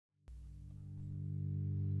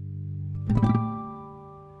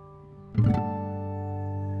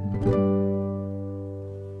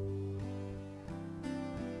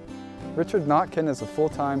Richard Notkin is a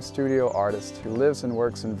full-time studio artist who lives and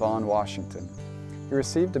works in Vaughn, Washington. He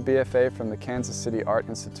received a BFA from the Kansas City Art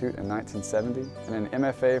Institute in 1970 and an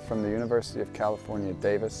MFA from the University of California,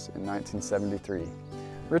 Davis in 1973.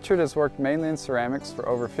 Richard has worked mainly in ceramics for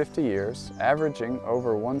over 50 years, averaging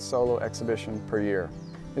over one solo exhibition per year.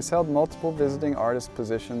 He's held multiple visiting artist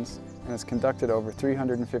positions and has conducted over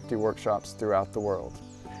 350 workshops throughout the world.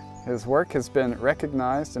 His work has been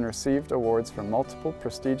recognized and received awards from multiple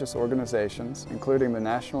prestigious organizations, including the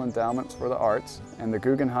National Endowment for the Arts and the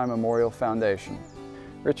Guggenheim Memorial Foundation.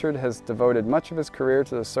 Richard has devoted much of his career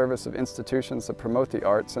to the service of institutions that promote the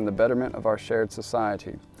arts and the betterment of our shared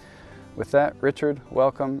society. With that, Richard,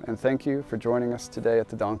 welcome and thank you for joining us today at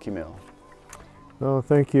the Donkey Mill. Well,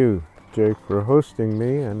 thank you, Jake, for hosting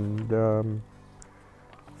me, and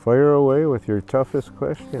fire away with your toughest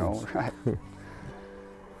questions. All right.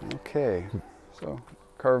 Okay, so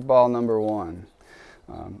curveball number one.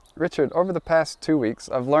 Richard, over the past 2 weeks,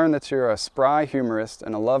 I've learned that you're a spry humorist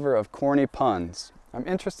and a lover of corny puns. I'm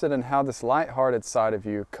interested in how this light-hearted side of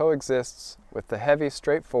you coexists with the heavy,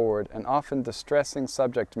 straightforward, and often distressing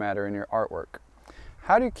subject matter in your artwork.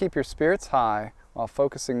 How do you keep your spirits high while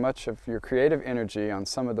focusing much of your creative energy on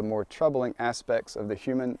some of the more troubling aspects of the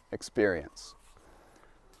human experience?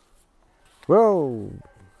 Well,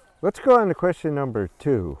 let's go on to question number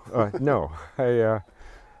two. No,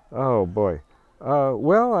 oh boy.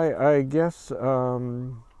 Well, I guess I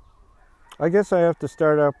have to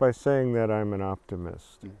start out by saying that I'm an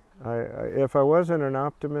optimist. If I wasn't an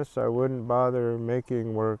optimist, I wouldn't bother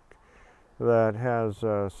making work that has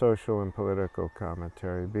social and political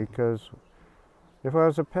commentary, because if I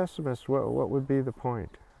was a pessimist, what would be the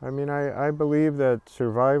point? I mean, I believe that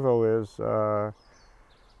survival is the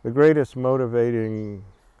greatest motivating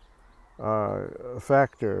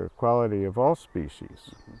factor, quality of all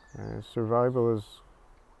species. Survival is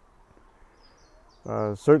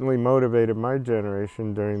certainly motivated my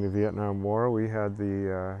generation during the Vietnam War. We had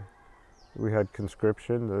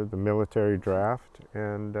conscription, the military draft,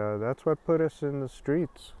 and that's what put us in the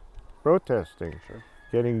streets, protesting,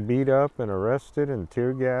 getting beat up and arrested and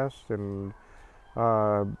tear gassed. And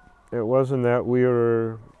it wasn't that we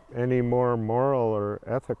were any more moral or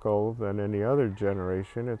ethical than any other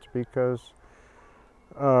generation. It's because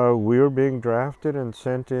we were being drafted and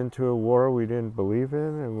sent into a war we didn't believe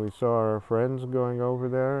in, and we saw our friends going over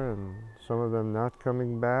there and some of them not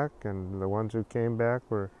coming back, and the ones who came back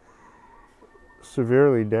were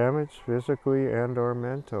severely damaged physically and or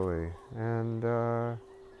mentally, and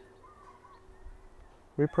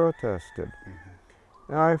we protested.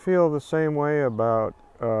 Now I feel the same way about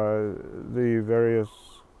the various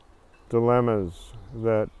dilemmas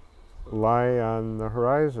that lie on the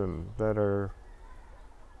horizon that are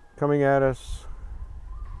coming at us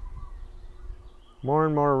more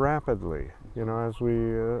and more rapidly, you know, as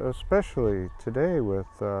we, especially today with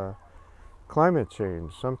climate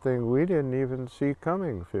change, something we didn't even see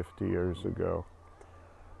coming 50 years ago.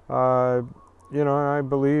 You know, I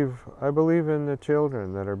believe in the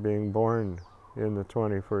children that are being born in the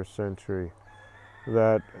 21st century,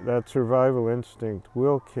 that survival instinct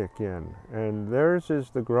will kick in, and theirs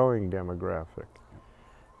is the growing demographic.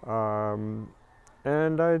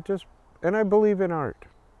 And I believe in art,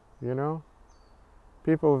 you know.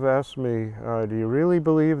 People have asked me, do you really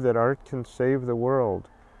believe that art can save the world?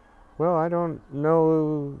 Well, I don't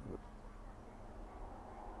know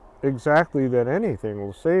exactly that anything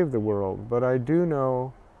will save the world, but I do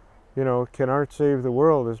know, you know, can art save the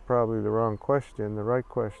world is probably the wrong question. The right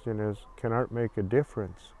question is, can art make a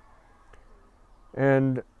difference?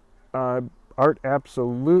 And art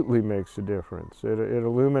absolutely makes a difference. It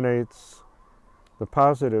illuminates the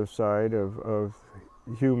positive side of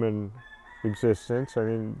human existence. I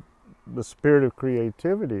mean, the spirit of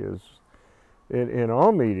creativity is in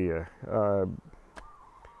all media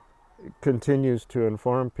continues to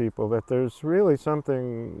inform people that there's really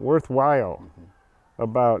something worthwhile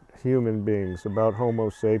about human beings, about Homo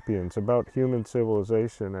sapiens, about human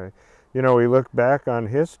civilization. You know, we look back on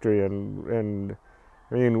history, and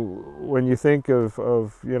I mean, when you think of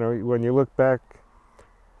you know, when you look back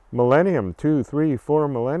millennium, 2, 3, 4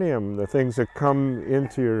 millennium, the things that come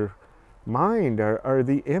into your mind are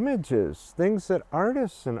the images, things that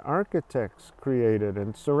artists and architects created,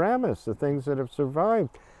 and ceramists, the things that have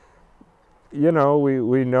survived. You know,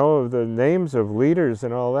 we know of the names of leaders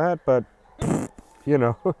and all that, but, you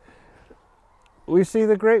know, we see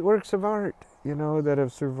the great works of art, you know, that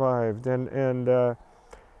have survived. And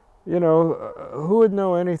you know, who would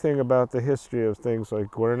know anything about the history of things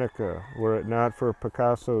like Guernica, were it not for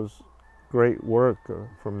Picasso's great work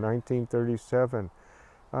from 1937?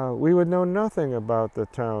 we would know nothing about the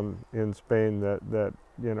town in Spain that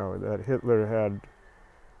Hitler had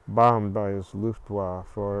bombed by his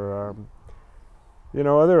Luftwaffe, or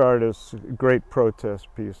other artists, great protest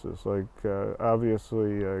pieces like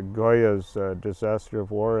obviously Goya's Disaster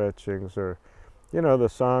of War etchings, or the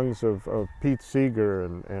songs of Pete Seeger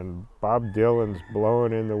and Bob Dylan's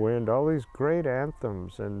Blowing in the Wind, all these great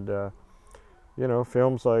anthems, and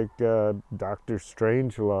films like Dr.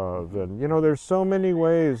 Strangelove, and there's so many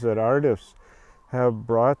ways that artists have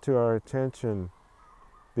brought to our attention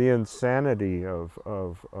the insanity of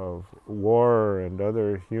war and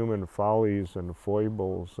other human follies and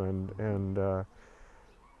foibles, and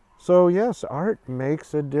so yes, art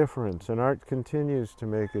makes a difference, and art continues to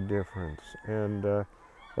make a difference. And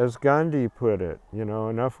as Gandhi put it,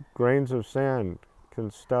 enough grains of sand can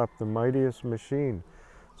stop the mightiest machine.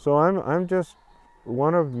 So I'm just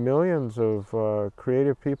one of millions of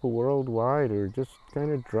creative people worldwide who are just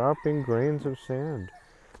kind of dropping grains of sand.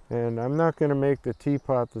 And I'm not going to make the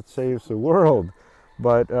teapot that saves the world,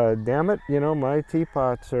 but damn it, my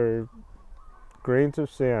teapots are grains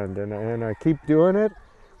of sand, and I keep doing it,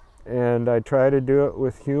 and I try to do it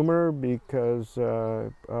with humor, because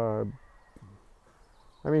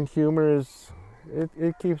humor is,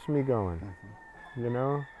 it keeps me going,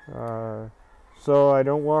 so I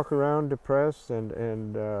don't walk around depressed, and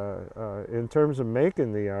in terms of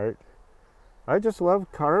making the art, I just love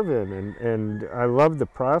carving, and I love the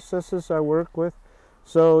processes I work with.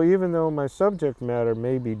 So even though my subject matter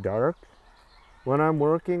may be dark, when I'm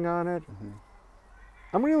working on it,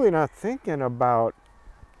 I'm really not thinking about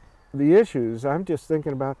the issues. I'm just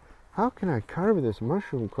thinking about, how can I carve this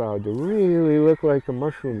mushroom cloud to really look like a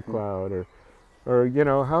mushroom cloud, or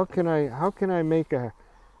how can I make a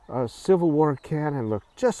Civil War cannon look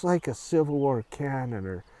just like a Civil War cannon,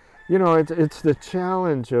 or it's the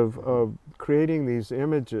challenge of creating these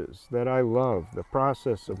images that I love, the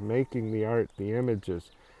process of making the art, the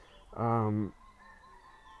images. I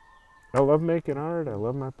love making art, I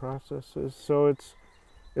love my processes, so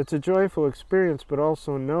it's a joyful experience, but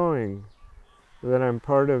also knowing that I'm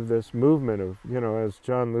part of this movement of, as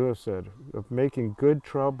John Lewis said, of making good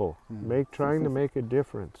trouble, trying to make a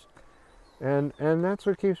difference. And that's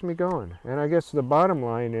what keeps me going. And I guess the bottom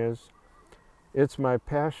line is, it's my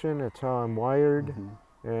passion, it's how I'm wired,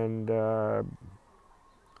 and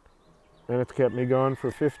it's kept me going for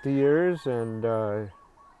 50 years, and now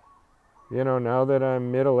that I'm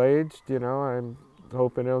middle-aged, I'm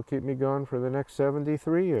hoping it'll keep me going for the next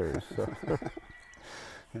 73 years. So.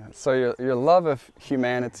 Yeah, so your love of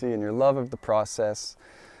humanity and your love of the process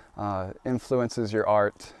influences your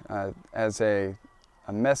art as a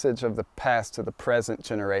message of the past to the present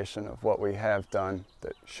generation of what we have done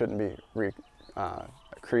that shouldn't be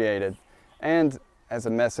created, and as a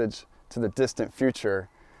message to the distant future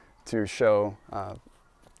to show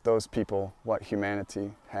those people what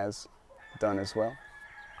humanity has done as well.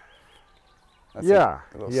 That's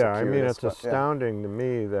I mean, it's astounding to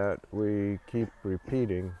me that we keep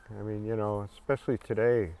repeating. I mean, especially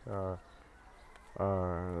today,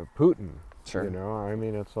 Putin, I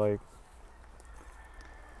mean, it's like,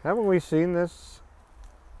 haven't we seen this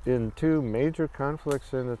in two major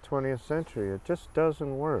conflicts in the 20th century? It just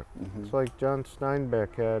doesn't work. It's like John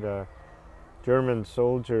Steinbeck had a German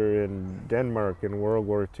soldier in Denmark in World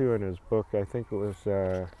War II in his book. I think it was,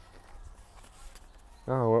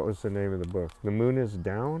 what was the name of the book? The Moon is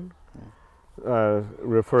Down?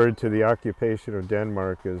 Referred to the occupation of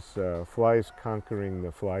Denmark as flies conquering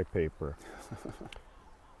the flypaper.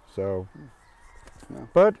 So,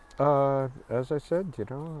 but as I said,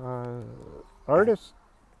 artists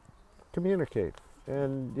communicate.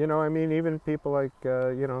 And, I mean, even people like,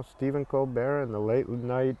 Stephen Colbert and the late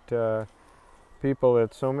night people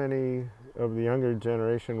that so many of the younger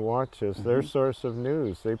generation watches, their source of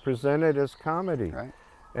news. They present it as comedy. Right.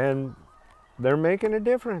 And they're making a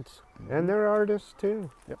difference. And they're artists too.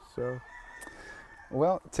 Yep. So,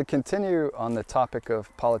 well, to continue on the topic of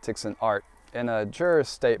politics and art, in a juror's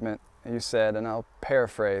statement, you said, and I'll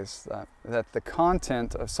paraphrase, that the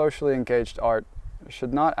content of socially engaged art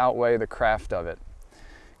should not outweigh the craft of it.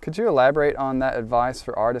 Could you elaborate on that advice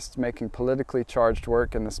for artists making politically charged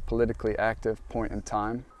work in this politically active point in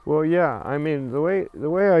time? Well, yeah. I mean, the way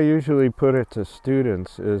I usually put it to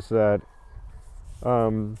students is that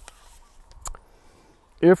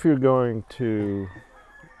if you're going to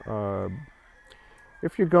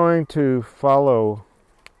follow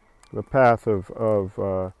the path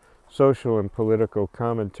of social and political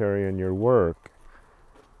commentary in your work,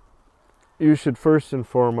 you should first and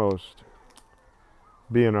foremost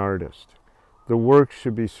be an artist. The work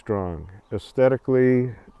should be strong,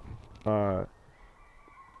 aesthetically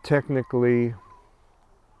technically,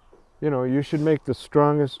 you should make the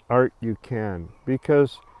strongest art you can,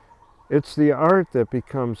 because it's the art that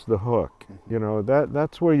becomes the hook.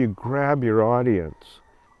 That's where you grab your audience.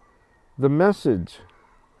 The message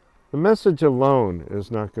alone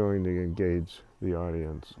is not going to engage the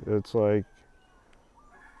audience. It's like,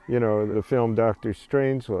 the film Dr.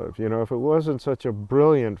 Strangelove. If it wasn't such a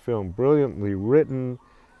brilliant film, brilliantly written,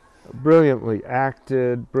 brilliantly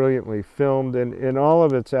acted, brilliantly filmed in all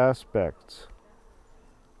of its aspects,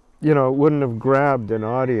 it wouldn't have grabbed an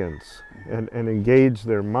audience and engaged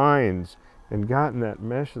their minds and gotten that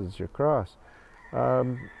message across.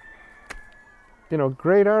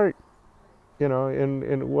 Great art,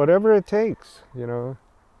 in whatever it takes,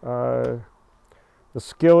 the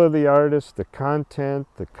skill of the artist, the content,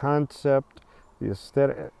 the concept, the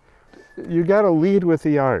aesthetic. You got to lead with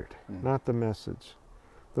the art, not the message.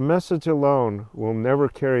 The message alone will never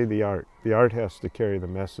carry the art. The art has to carry the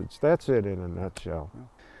message. That's it in a nutshell.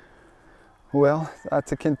 Well,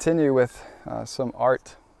 to continue with some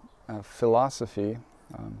art philosophy,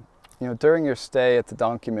 during your stay at the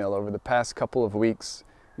Donkey Mill over the past couple of weeks,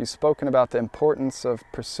 you've spoken about the importance of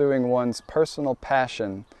pursuing one's personal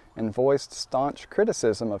passion and voiced staunch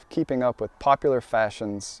criticism of keeping up with popular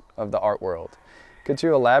fashions of the art world. Could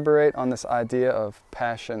you elaborate on this idea of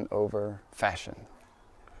passion over fashion?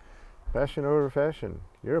 Passion over fashion.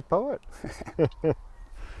 You're a poet.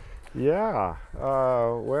 Yeah.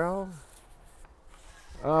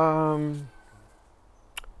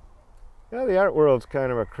 The art world's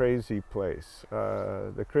kind of a crazy place.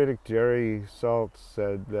 The critic Jerry Saltz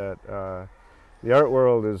said that the art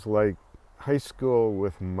world is like high school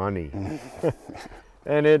with money.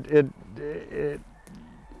 And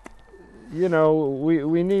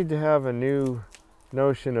we need to have a new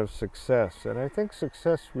notion of success. And I think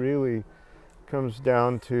success really comes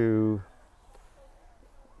down to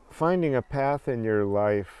finding a path in your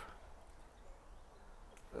life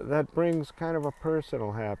that brings kind of a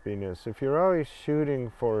personal happiness. If you're always shooting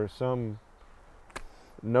for some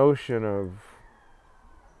notion of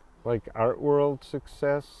like art world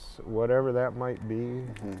success, whatever that might be,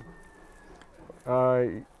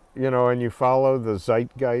 and you follow the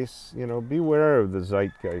zeitgeist, beware of the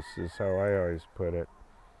zeitgeist is how I always put it.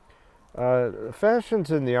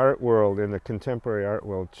 Fashions in the art world, in the contemporary art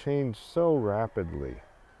world, change so rapidly.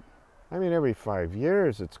 I mean, every 5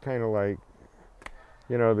 years, it's kind of like,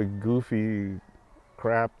 the goofy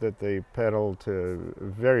crap that they peddle to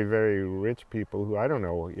very, very rich people who I don't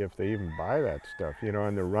know if they even buy that stuff,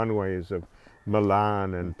 on the runways of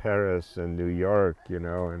Milan and Paris and New York, and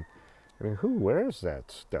I mean, who wears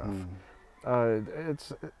that stuff?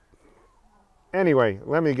 Anyway,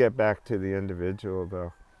 let me get back to the individual,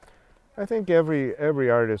 though. I think every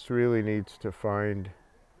artist really needs to find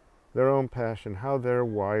their own passion, how they're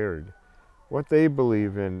wired, what they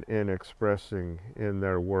believe in expressing in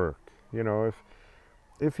their work.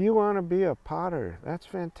 If you want to be a potter, that's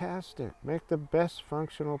fantastic. Make the best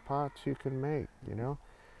functional pots you can make,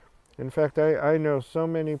 In fact, I know so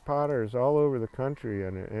many potters all over the country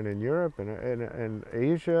and in Europe and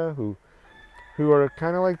Asia who are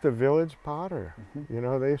kind of like the village potter.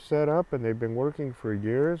 They've set up and they've been working for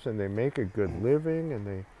years and they make a good living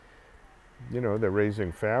and they're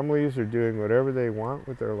raising families or doing whatever they want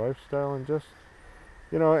with their lifestyle and just,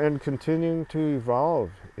 and continuing to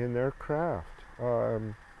evolve in their craft.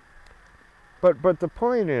 But the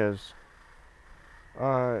point is,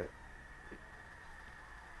 if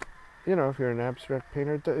you're an abstract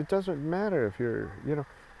painter, it doesn't matter if you're,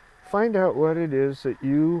 find out what it is that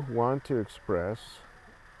you want to express,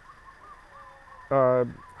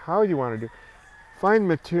 how you want to do. Find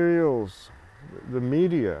materials, the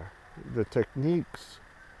media, the techniques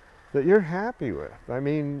that you're happy with. I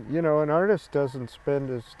mean, an artist doesn't spend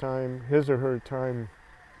his or her time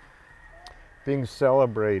being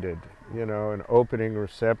celebrated, and opening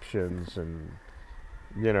receptions and,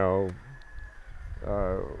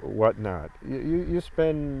 whatnot. You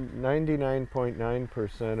spend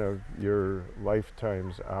 99.9% of your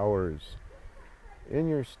lifetime's hours in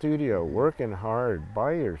your studio, working hard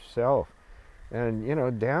by yourself.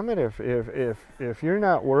 And damn it, if you're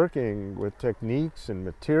not working with techniques and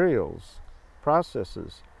materials,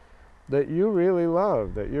 processes that you really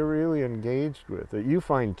love, that you're really engaged with, that you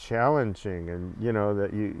find challenging, and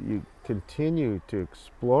that you continue to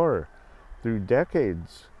explore through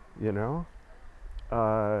decades, then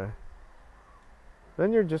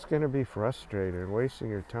you're just going to be frustrated and wasting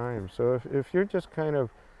your time. So if you're just kind of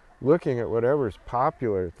looking at whatever's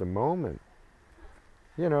popular at the moment,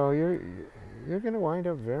 you're going to wind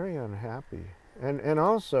up very unhappy. And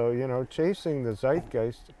also, chasing the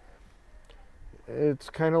zeitgeist, it's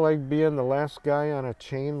kind of like being the last guy on a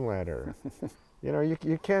chain ladder. You know,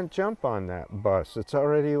 you can't jump on that bus. It's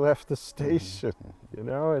already left the station. You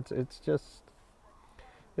know, it's just,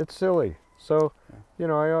 it's silly. So, you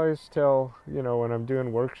know, I always tell, you know, when I'm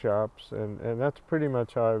doing workshops, and that's pretty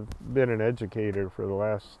much how I've been an educator for the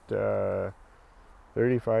last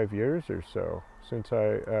 35 years or so, since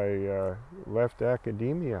I left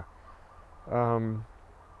academia.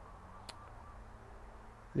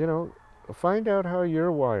 You know, find out how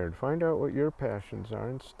you're wired, find out what your passions are,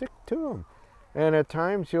 and stick to them. And at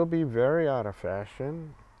times you'll be very out of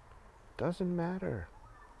fashion. Doesn't matter.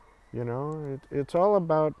 You know, it's all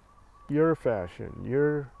about your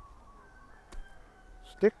fashion.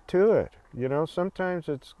 Stick to it. You know, sometimes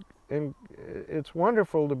it's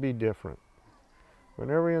wonderful to be different. When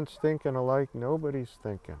everyone's thinking alike, nobody's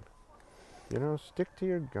thinking. You know, stick to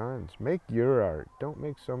your guns. Make your art. Don't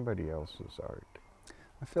make somebody else's art.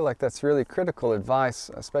 I feel like that's really critical advice,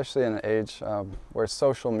 especially in an age where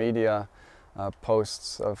social media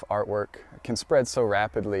posts of artwork can spread so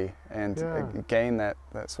rapidly and gain that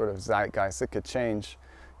sort of zeitgeist. It could change,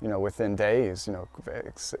 you know, within days, you know,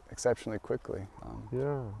 exceptionally quickly.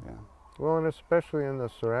 Yeah. Well, and especially in the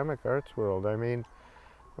ceramic arts world. I mean,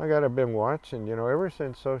 I've been watching, you know, ever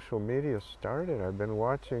since social media started, I've been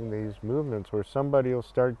watching these movements where somebody will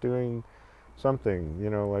start doing something, you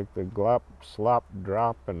know, like the glop, slop,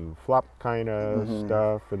 drop, and flop kind of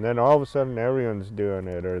stuff, and then all of a sudden everyone's doing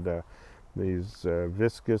it, or these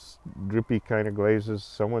viscous, drippy kind of glazes,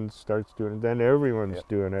 someone starts doing it, then everyone's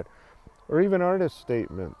doing it. Or even artist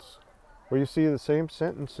statements, where you see the same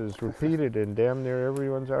sentences repeated in damn near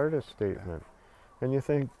everyone's artist statement. And you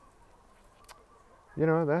think, you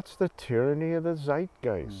know, that's the tyranny of the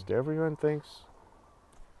zeitgeist. Everyone thinks,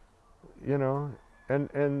 you know,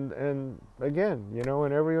 and again, you know,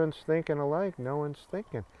 when everyone's thinking alike, no one's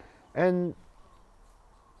thinking. And,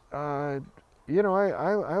 you know,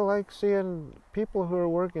 I like seeing people who are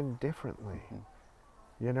working differently.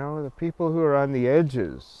 You know, the people who are on the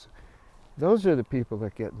edges. Those are the people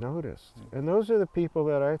that get noticed. And those are the people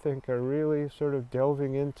that I think are really sort of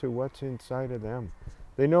delving into what's inside of them.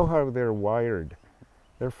 They know how they're wired.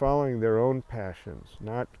 They're following their own passions,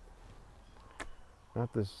 not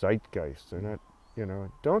the zeitgeist. They're not, you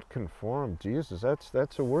know, don't conform. Jesus,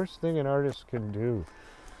 that's the worst thing an artist can do,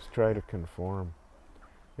 is try to conform.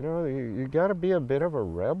 You know, you got to be a bit of a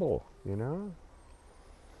rebel, you know?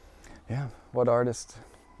 Yeah, what artist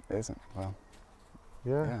isn't? Well,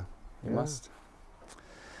 yeah. You must.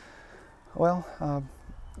 Well,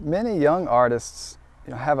 many young artists,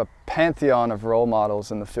 you know, have a pantheon of role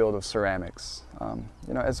models in the field of ceramics.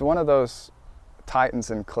 You know, as one of those titans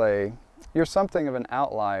in clay, you're something of an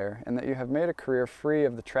outlier in that you have made a career free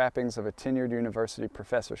of the trappings of a tenured university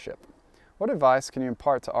professorship. What advice can you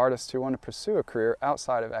impart to artists who want to pursue a career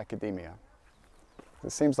outside of academia?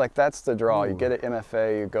 It seems like that's the draw. You get an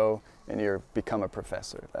MFA, you go and you become a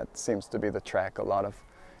professor. That seems to be the track a lot of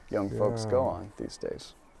young folks go on these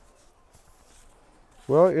days.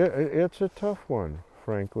 Well, it's a tough one,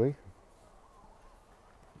 frankly.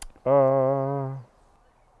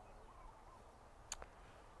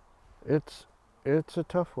 It's a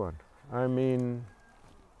tough one. I mean,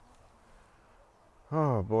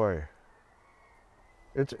 oh boy.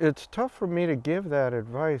 It's tough for me to give that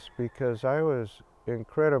advice because I was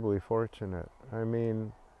incredibly fortunate. I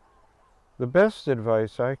mean, the best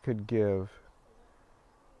advice I could give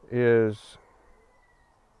is,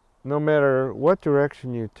 no matter what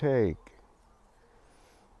direction you take,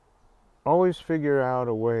 always figure out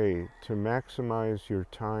a way to maximize your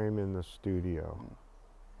time in the studio.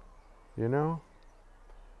 You know?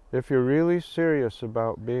 If you're really serious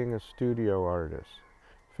about being a studio artist,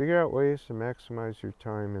 figure out ways to maximize your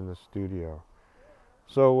time in the studio.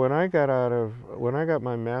 So when I got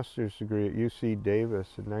my master's degree at UC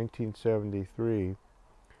Davis in 1973,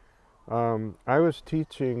 I was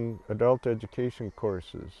teaching adult education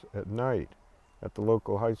courses at night at the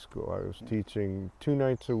local high school. I was teaching 2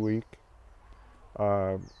 nights a week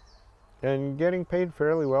and getting paid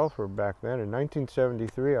fairly well for back then. In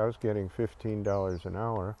 1973, I was getting $15 an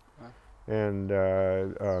hour and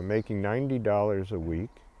making $90 a week.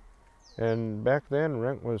 And back then,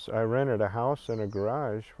 I rented a house and a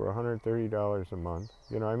garage for $130 a month.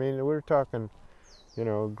 You know, I mean, we were talking, you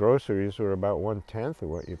know, groceries were about 1/10 of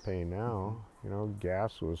what you pay now. You know,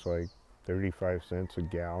 gas was like 35 cents a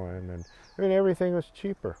gallon, and I mean, everything was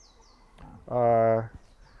cheaper.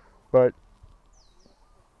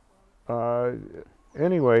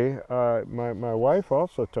 Anyway, my wife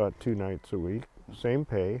also taught 2 nights a week, same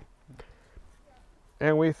pay.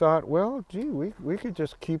 And we thought, well, gee, we could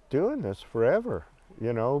just keep doing this forever,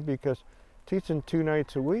 you know, because teaching 2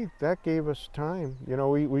 nights a week, that gave us time. You know,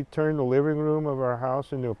 we turned the living room of our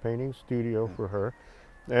house into a painting studio for her,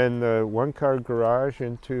 and the one-car garage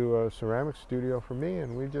into a ceramic studio for me,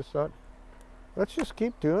 and we just thought, let's just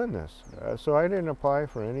keep doing this. So I didn't apply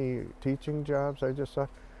for any teaching jobs. I just thought,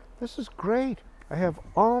 this is great. I have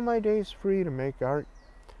all my days free to make art,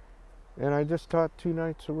 and I just taught 2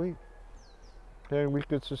 nights a week. And we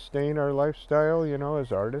could sustain our lifestyle, you know,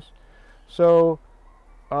 as artists. So,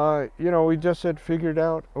 you know, we just had figured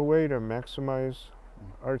out a way to maximize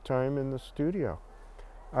our time in the studio.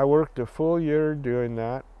 I worked a full year doing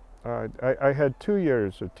that. I had 2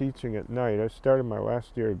 years of teaching at night. I started my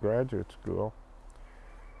last year of graduate school.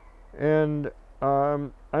 And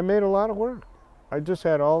I made a lot of work. I just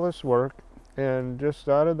had all this work, and just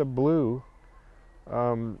out of the blue,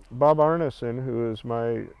 Bob Arneson, who is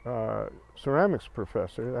my ceramics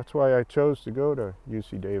professor, that's why I chose to go to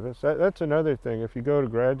UC Davis. That's another thing. If you go to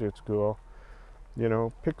graduate school, you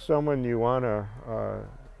know, pick someone you want to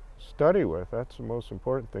study with. That's the most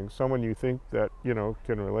important thing. Someone you think that, you know,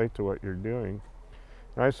 can relate to what you're doing.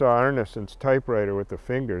 And I saw Arneson's typewriter with the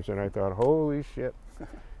fingers, and I thought, holy shit,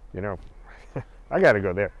 you know, I got to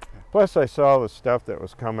go there. Plus, I saw the stuff that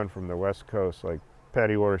was coming from the West Coast, like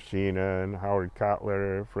Patty Warshina and Howard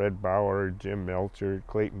Kotler, Fred Bauer, Jim Melcher,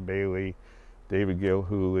 Clayton Bailey, David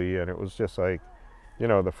Gilhooly, and it was just like, you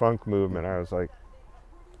know, the funk movement. I was like,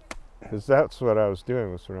 because that's what I was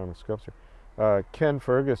doing with ceramic sculpture. Ken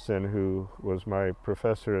Ferguson, who was my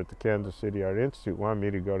professor at the Kansas City Art Institute, wanted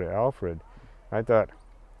me to go to Alfred. I thought,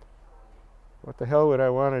 what the hell would I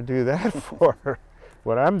want to do that for?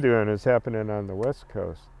 What I'm doing is happening on the West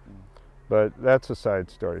Coast. But that's a side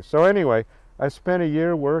story. So anyway, I spent a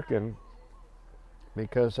year working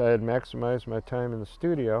because I had maximized my time in the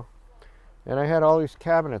studio, and I had all these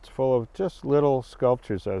cabinets full of just little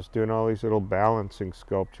sculptures. I was doing all these little balancing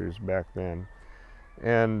sculptures back then.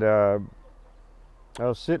 And I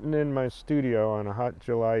was sitting in my studio on a hot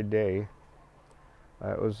July day.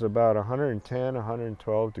 It was about 110,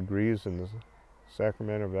 112 degrees in the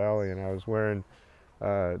Sacramento Valley, and I was wearing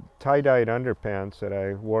tie-dyed underpants that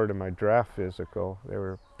I wore to my draft physical. They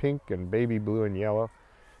were pink and baby blue and yellow,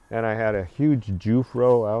 and I had a huge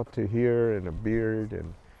jufro out to here and a beard,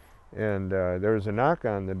 and there was a knock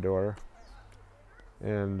on the door,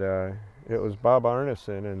 and it was Bob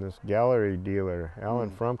Arneson and this gallery dealer, Alan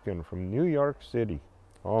Frumpkin from New York City,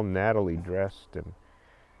 all nattily dressed,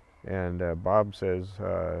 and Bob says,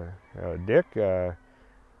 Dick,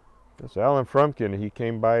 it's Alan Frumpkin. He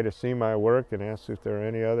came by to see my work and asked if there are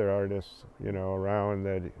any other artists, you know, around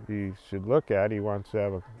that he should look at. He wants to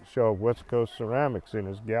have a show of West Coast ceramics in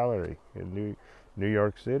his gallery in New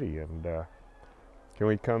York City, and can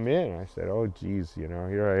we come in? I said, oh geez, you know,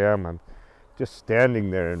 here I am. I'm just standing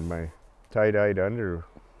there in my tie-dyed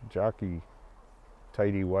jockey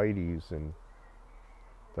tighty whities, and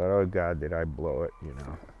thought, oh God, did I blow it, you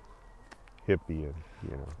know, hippie, and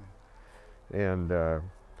you know, and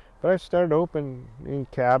but I started opening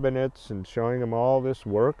cabinets and showing him all this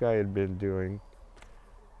work I had been doing.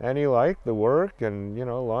 And he liked the work, and, you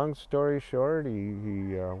know, long story short, he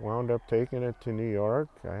wound up taking it to New York.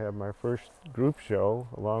 I had my first group show,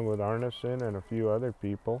 along with Arneson and a few other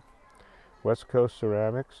people, West Coast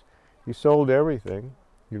Ceramics. He sold everything.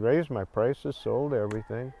 He raised my prices, sold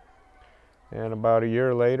everything. And about a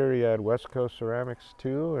year later, he had West Coast Ceramics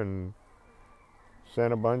too, and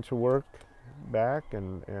sent a bunch of work back,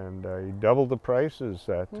 and he doubled the prices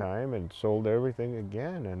that time and sold everything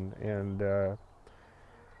again,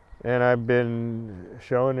 and I've been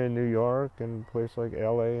showing in New York and places like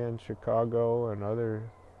LA and Chicago and other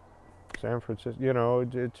San Francisco, you know,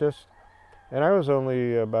 it just, and I was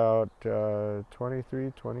only about 24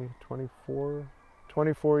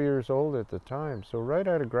 years old at the time, so right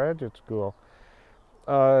out of graduate school.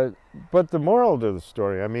 But the moral to the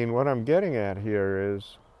story, I mean, what I'm getting at here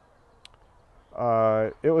is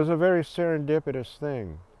it was a very serendipitous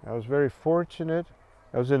thing. I was very fortunate.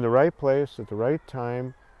 I was in the right place at the right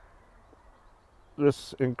time.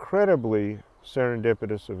 This incredibly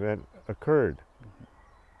serendipitous event occurred.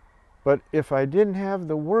 But if I didn't have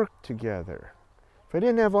the work together, if I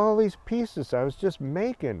didn't have all these pieces I was just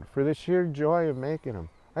making for the sheer joy of making them,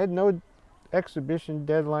 I had no exhibition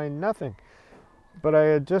deadline, nothing. But I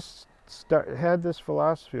had just had this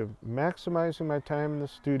philosophy of maximizing my time in the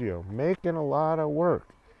studio, making a lot of work.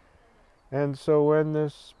 And so when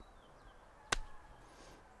this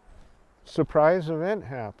surprise event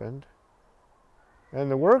happened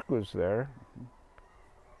and the work was there,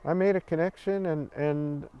 I made a connection,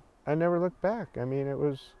 and I never looked back. I mean, it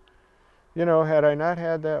was, you know, had I not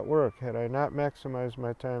had that work, had I not maximized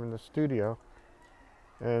my time in the studio,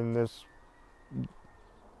 and this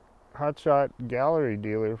hotshot gallery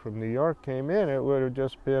dealer from New York came in, it would have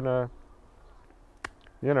just been a,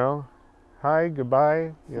 you know, hi,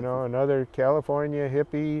 goodbye, you know, another California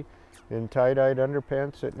hippie in tie-dyed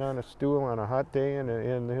underpants sitting on a stool on a hot day in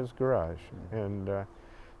his garage. And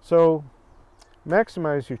so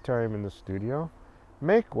maximize your time in the studio,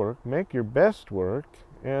 make work, make your best work,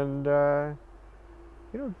 and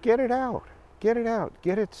you know, get it out,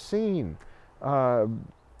 get it seen.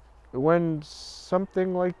 When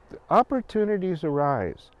something like opportunities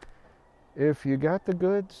arise, if you got the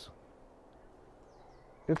goods,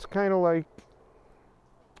 it's kind of like,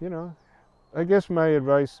 you know, I guess my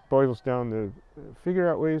advice boils down to figure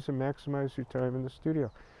out ways to maximize your time in the studio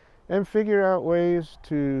and figure out ways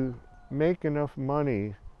to make enough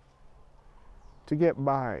money to get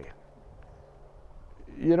by.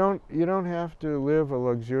 You don't have to live a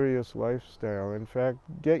luxurious lifestyle. In fact,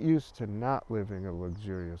 get used to not living a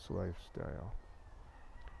luxurious lifestyle.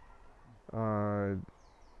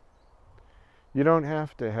 You don't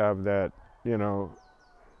have to have that, you know,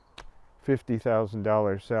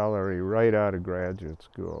 $50,000 salary right out of graduate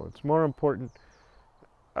school. It's more important.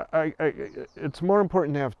 It's more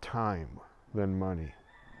important to have time than money.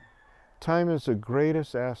 Time is the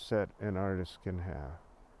greatest asset an artist can have.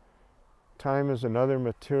 Time is another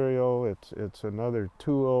material. It's another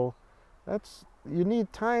tool. You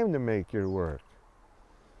need time to make your work.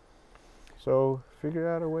 So figure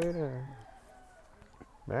out a way to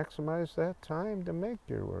maximize that time to make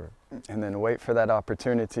your work. And then wait for that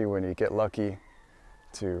opportunity when you get lucky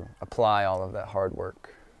to apply all of that hard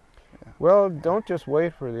work. Yeah. Well, don't just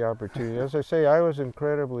wait for the opportunity. As I say, I was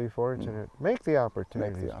incredibly fortunate. Make the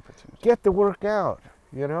opportunity. Make the opportunity. Get the work out,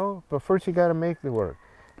 you know, but first you got to make the work.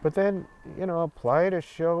 But then, you know, apply to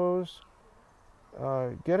shows,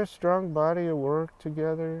 get a strong body of work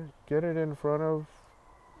together, get it in front of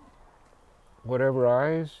whatever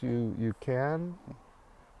eyes you can,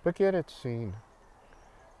 but get it seen.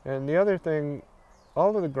 And the other thing,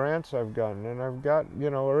 all of the grants I've gotten, and I've got, you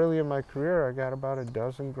know, early in my career, I got about a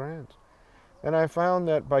dozen grants. And I found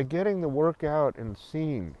that by getting the work out and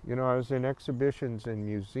seen, you know, I was in exhibitions and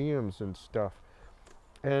museums and stuff,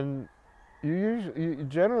 and you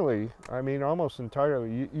generally, I mean almost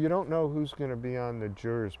entirely, you don't know who's going to be on the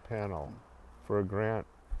jurors panel for a grant.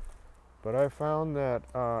 But I found that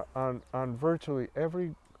on virtually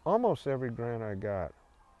almost every grant I got,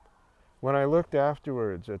 when I looked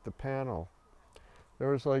afterwards at the panel, there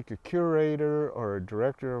was like a curator or a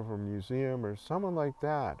director of a museum or someone like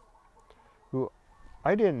that who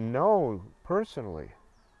I didn't know personally,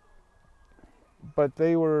 but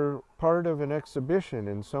they were part of an exhibition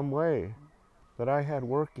in some way that I had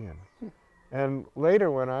work in. And later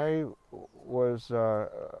when I was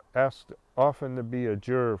asked often to be a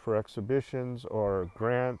juror for exhibitions or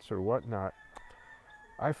grants or whatnot,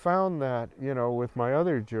 I found that, you know, with my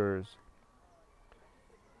other jurors,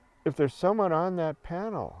 if there's someone on that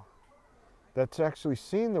panel that's actually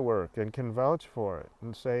seen the work and can vouch for it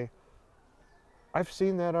and say, I've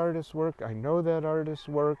seen that artist's work, I know that artist's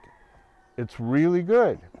work, it's really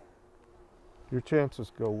good, your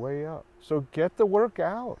chances go way up. So get the work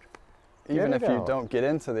out. Even if you don't get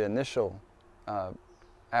into the initial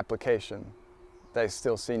application, they've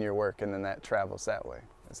still seen your work and then that travels that way.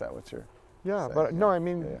 Is that what you're saying? But no, I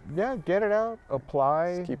mean, yeah, get it out,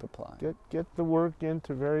 apply. Just keep applying. Get the work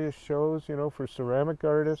into various shows, you know, for ceramic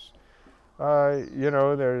artists. You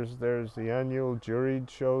know, there's the annual juried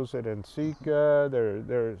shows at Enseca.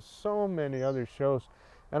 There's so many other shows.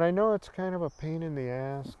 And I know it's kind of a pain in the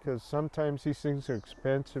ass because sometimes these things are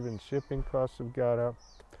expensive and shipping costs have got up.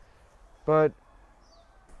 But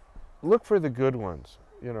look for the good ones,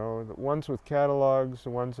 you know, the ones with catalogs,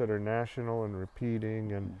 the ones that are national and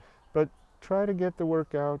repeating. But try to get the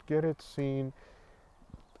work out, get it seen.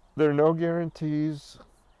 There are no guarantees.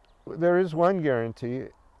 There is one guarantee.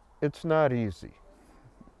 It's not easy.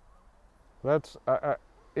 It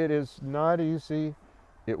is not easy.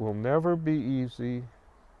 It will never be easy.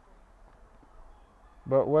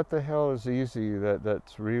 But what the hell is easy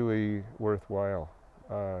that's really worthwhile?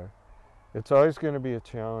 It's always going to be a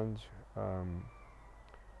challenge,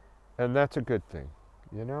 and that's a good thing,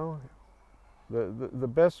 you know? The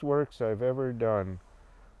best works I've ever done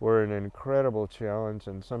were an incredible challenge,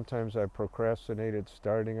 and sometimes I procrastinated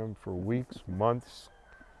starting them for weeks, months,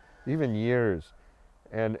 even years.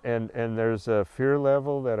 And there's a fear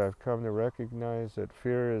level that I've come to recognize, that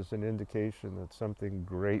fear is an indication that something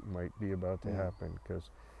great might be about to happen, because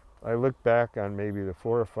I look back on maybe the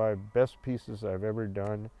 4 or 5 best pieces I've ever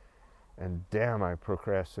done, and damn, I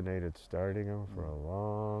procrastinated starting them for a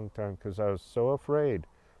long time because I was so afraid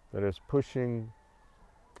that it's pushing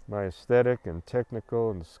my aesthetic and technical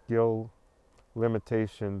and skill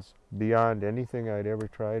limitations beyond anything I'd ever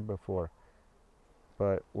tried before.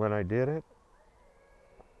 But when I did it,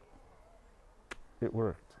 it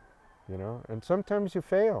worked, you know. And sometimes you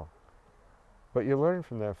fail, but you learn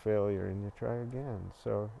from that failure and you try again.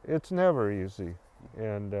 So it's never easy.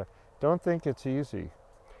 And don't think it's easy.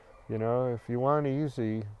 You know, if you want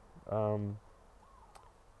easy,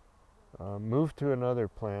 move to another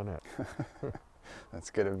planet. That's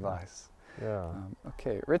good advice. Yeah.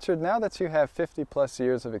 Okay, Richard, now that you have 50+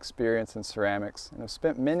 years of experience in ceramics and have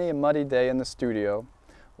spent many a muddy day in the studio,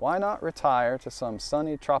 why not retire to some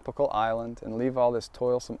sunny tropical island and leave all this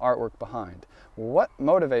toilsome artwork behind? What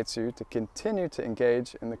motivates you to continue to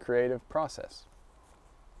engage in the creative process?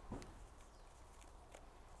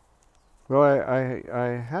 Well,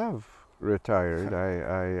 I have retired.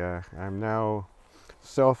 I'm now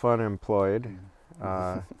self-unemployed,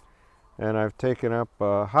 and I've taken up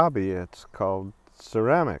a hobby. It's called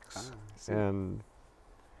ceramics. And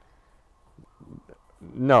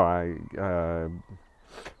no,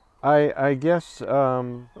 I guess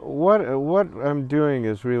what I'm doing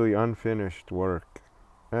is really unfinished work,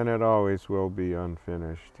 and it always will be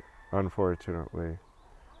unfinished, unfortunately.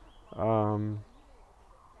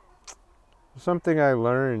 Something I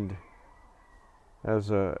learned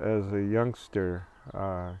as a youngster,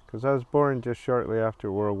 because I was born just shortly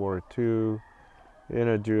after World War II in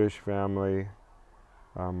a Jewish family.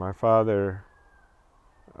 My father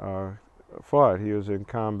fought. He was in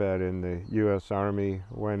combat in the U.S. Army,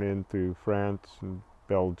 went in through France and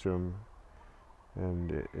Belgium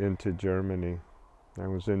and into Germany. I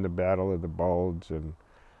was in the Battle of the Bulge, and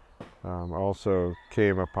also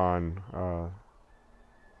came upon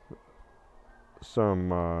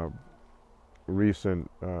some recent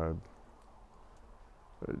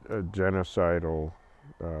genocidal,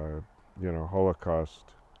 Holocaust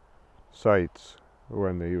sites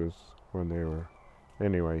when they were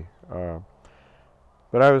anyway.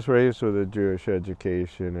 But I was raised with a Jewish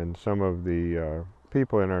education, and some of the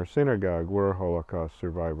people in our synagogue were Holocaust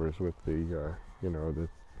survivors with the the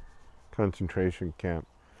concentration camp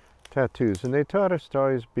tattoos, and they taught us to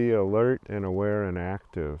always be alert and aware and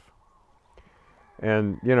active.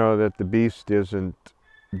 And, that the beast isn't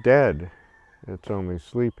dead, it's only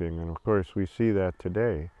sleeping. And of course we see that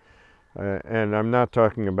today. And I'm not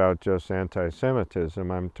talking about just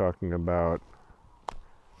anti-Semitism, I'm talking about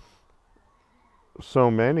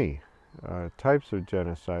so many types of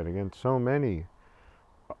genocide against so many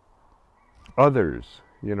others.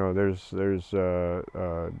 There's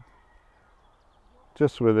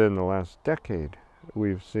just within the last decade,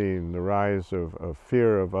 we've seen the rise of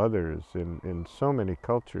fear of others in so many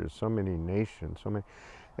cultures, so many nations,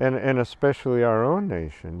 and especially our own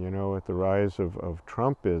nation, with the rise of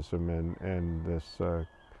Trumpism and this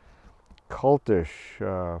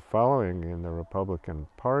cultish following in the Republican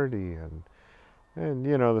Party, and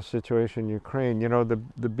the situation in Ukraine.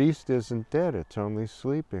 The beast isn't dead, it's only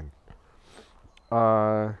sleeping.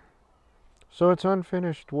 So it's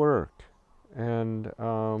unfinished work. And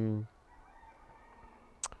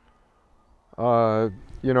I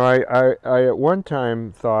at one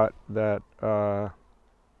time thought that I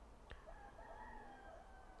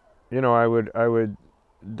would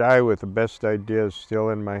die with the best ideas still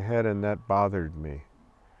in my head, and that bothered me.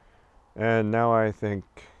 And now I think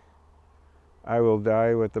I will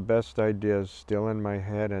die with the best ideas still in my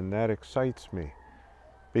head, and that excites me,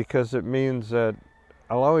 because it means that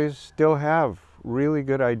I'll always still have really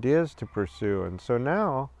good ideas to pursue. And so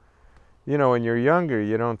now, when you're younger,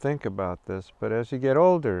 you don't think about this, but as you get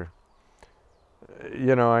older,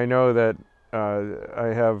 I know that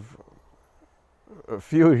I have a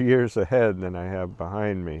few years ahead than I have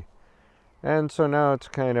behind me. And so now it's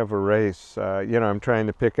kind of a race. I'm trying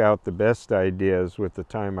to pick out the best ideas with the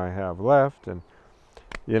time I have left, and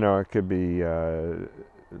it could be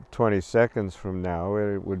 20 seconds from now,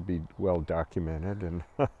 it would be well documented, and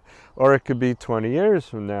or it could be 20 years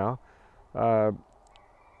from now.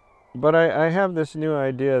 But I have this new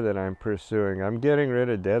idea that I'm pursuing. I'm getting rid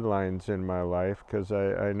of deadlines in my life because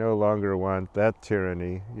I no longer want that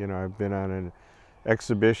tyranny. I've been on an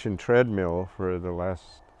exhibition treadmill for the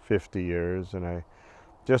last 50 years, and I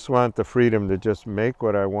just want the freedom to just make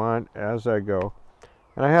what I want as I go.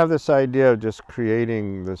 And I have this idea of just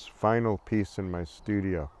creating this final piece in my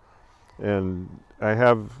studio. And I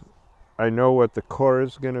know what the core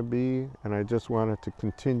is going to be, and I just want it to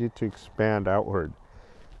continue to expand outward.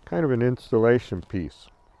 Kind of an installation piece.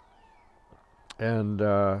 And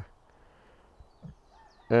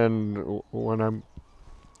when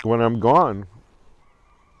I'm gone,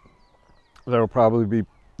 there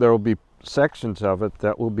will be sections of it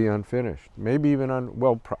that will be unfinished, maybe even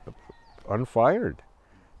unfired,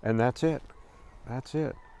 and that's it. That's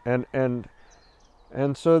it. And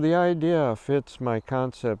so the idea fits my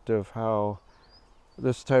concept of how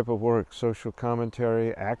this type of work, social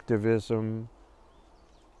commentary, activism,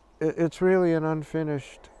 it's really an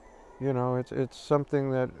unfinished, you know, it's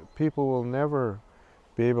something that people will never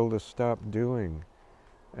be able to stop doing.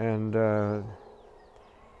 And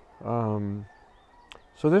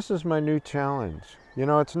so this is my new challenge. You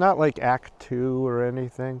know, it's not like Act 2 or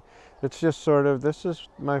anything. It's just sort of, this is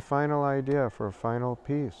my final idea for a final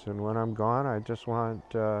piece. And when I'm gone, I just want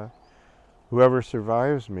whoever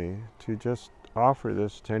survives me to just offer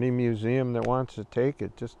this to any museum that wants to take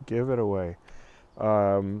it. Just give it away.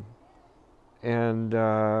 And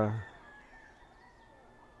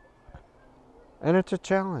it's a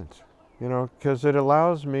challenge, you know, because it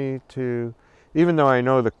allows me to, even though I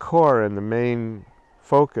know the core and the main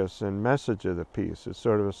focus and message of the piece is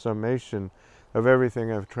sort of a summation of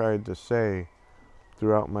everything I've tried to say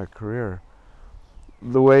throughout my career,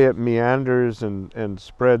 the way it meanders and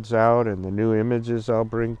spreads out, and the new images I'll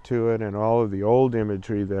bring to it, and all of the old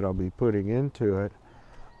imagery that I'll be putting into it,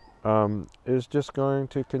 is just going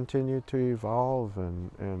to continue to evolve,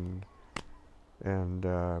 and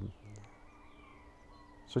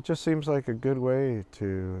so it just seems like a good way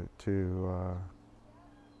to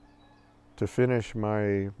finish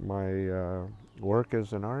my work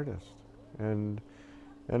as an artist, and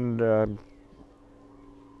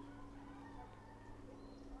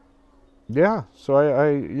yeah. So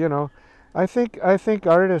I you know, I think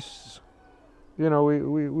artists, you know,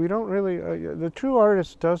 we don't really, the true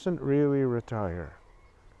artist doesn't really retire.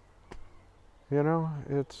 You know,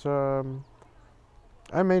 it's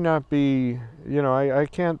I may not be, you know, I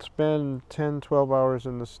can't spend 10, 12 hours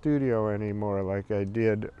in the studio anymore like I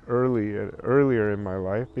did earlier in my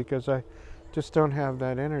life, because I just don't have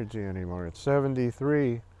that energy anymore. At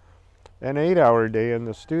 73, an 8-hour day in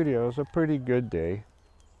the studio is a pretty good day.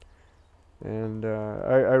 And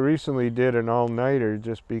I recently did an all-nighter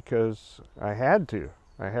just because I had to.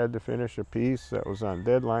 I had to finish a piece that was on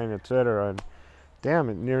deadline, etc. And damn,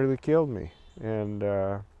 it nearly killed me.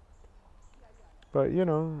 And but you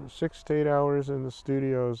know, 6 to 8 hours in the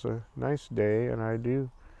studio is a nice day, and I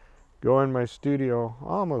do go in my studio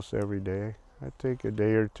almost every day. I take a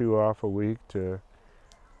day or two off a week to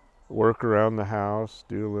work around the house,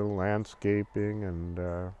 do a little landscaping, and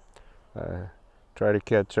try to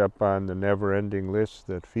catch up on the never-ending list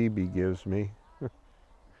that Phoebe gives me.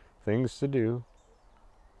 Things to do.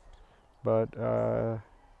 But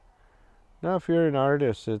now, if you're an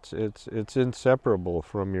artist, it's inseparable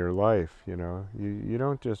from your life. You know, you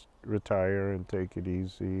don't just retire and take it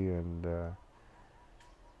easy, and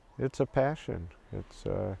it's a passion. It's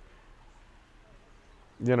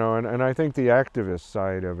you know, and I think the activist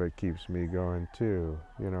side of it keeps me going too.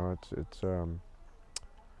 You know, it's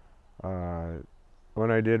when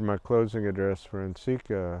I did my closing address for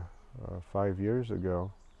NCICA 5 years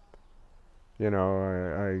ago, you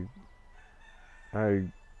know, I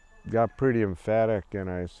got pretty emphatic, and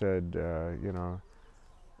I said, you know,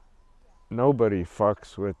 nobody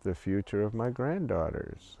fucks with the future of my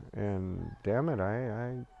granddaughters. And damn it,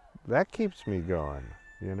 that keeps me going.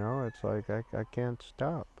 You know, it's like I can't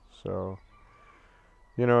stop. So,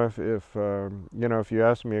 you know, if you know, if you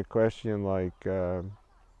ask me a question like,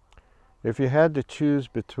 if you had to choose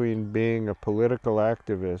between being a political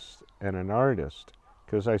activist and an artist,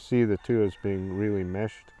 because I see the two as being really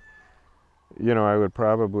meshed, you know, I would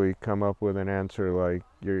probably come up with an answer like,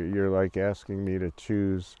 you're like asking me to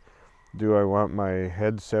choose, do I want my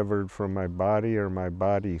head severed from my body or my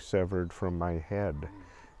body severed from my head?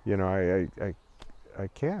 You know, I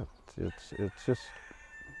can't. It's just,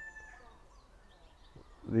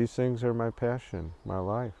 these things are my passion, my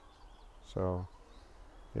life. So,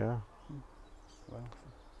 yeah. Well,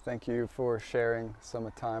 thank you for sharing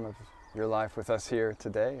some time of your life with us here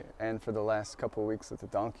today, and for the last couple of weeks at the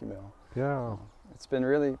Donkey Mill. Yeah. It's been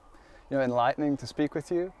really, you know, enlightening to speak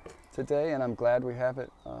with you today, and I'm glad we have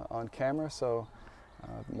it on camera, so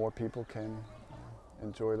more people can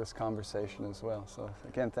enjoy this conversation as well. So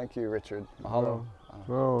again, thank you, Richard. Mahalo.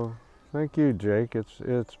 Well, thank you, Jake.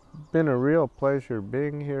 It's been a real pleasure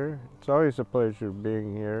being here. It's always a pleasure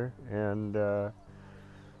being here, and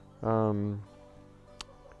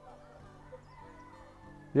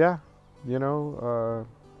yeah, you know,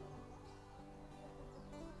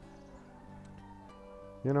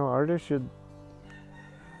 artists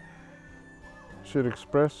should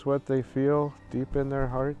express what they feel deep in their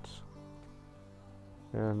hearts,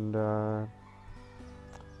 and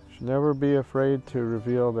should never be afraid to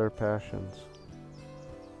reveal their passions.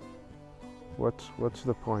 what's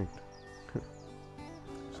the point?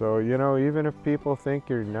 So, you know, even if people think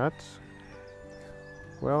you're nuts,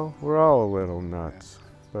 well, we're all a little nuts,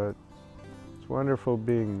 but it's wonderful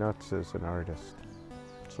being nuts as an artist.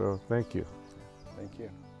 So, thank you. Thank you.